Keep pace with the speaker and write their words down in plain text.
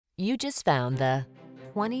You just found the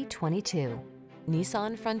 2022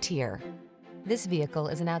 Nissan Frontier. This vehicle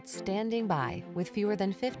is an outstanding buy with fewer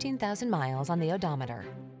than 15,000 miles on the odometer.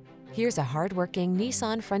 Here's a hard-working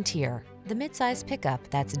Nissan Frontier, the midsize pickup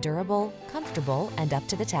that's durable, comfortable, and up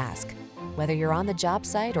to the task. Whether you're on the job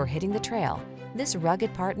site or hitting the trail, this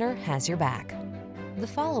rugged partner has your back. The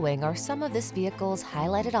following are some of this vehicle's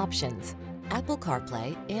highlighted options: Apple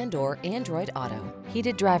CarPlay and/or Android Auto,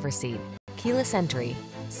 heated driver's seat, keyless entry,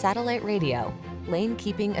 satellite radio, lane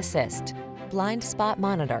keeping assist, blind spot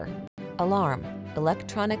monitor, alarm,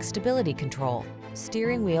 electronic stability control,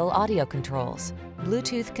 steering wheel audio controls,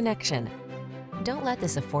 Bluetooth connection. Don't let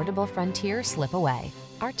this affordable Frontier slip away.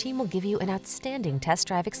 Our team will give you an outstanding test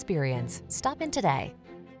drive experience. Stop in today.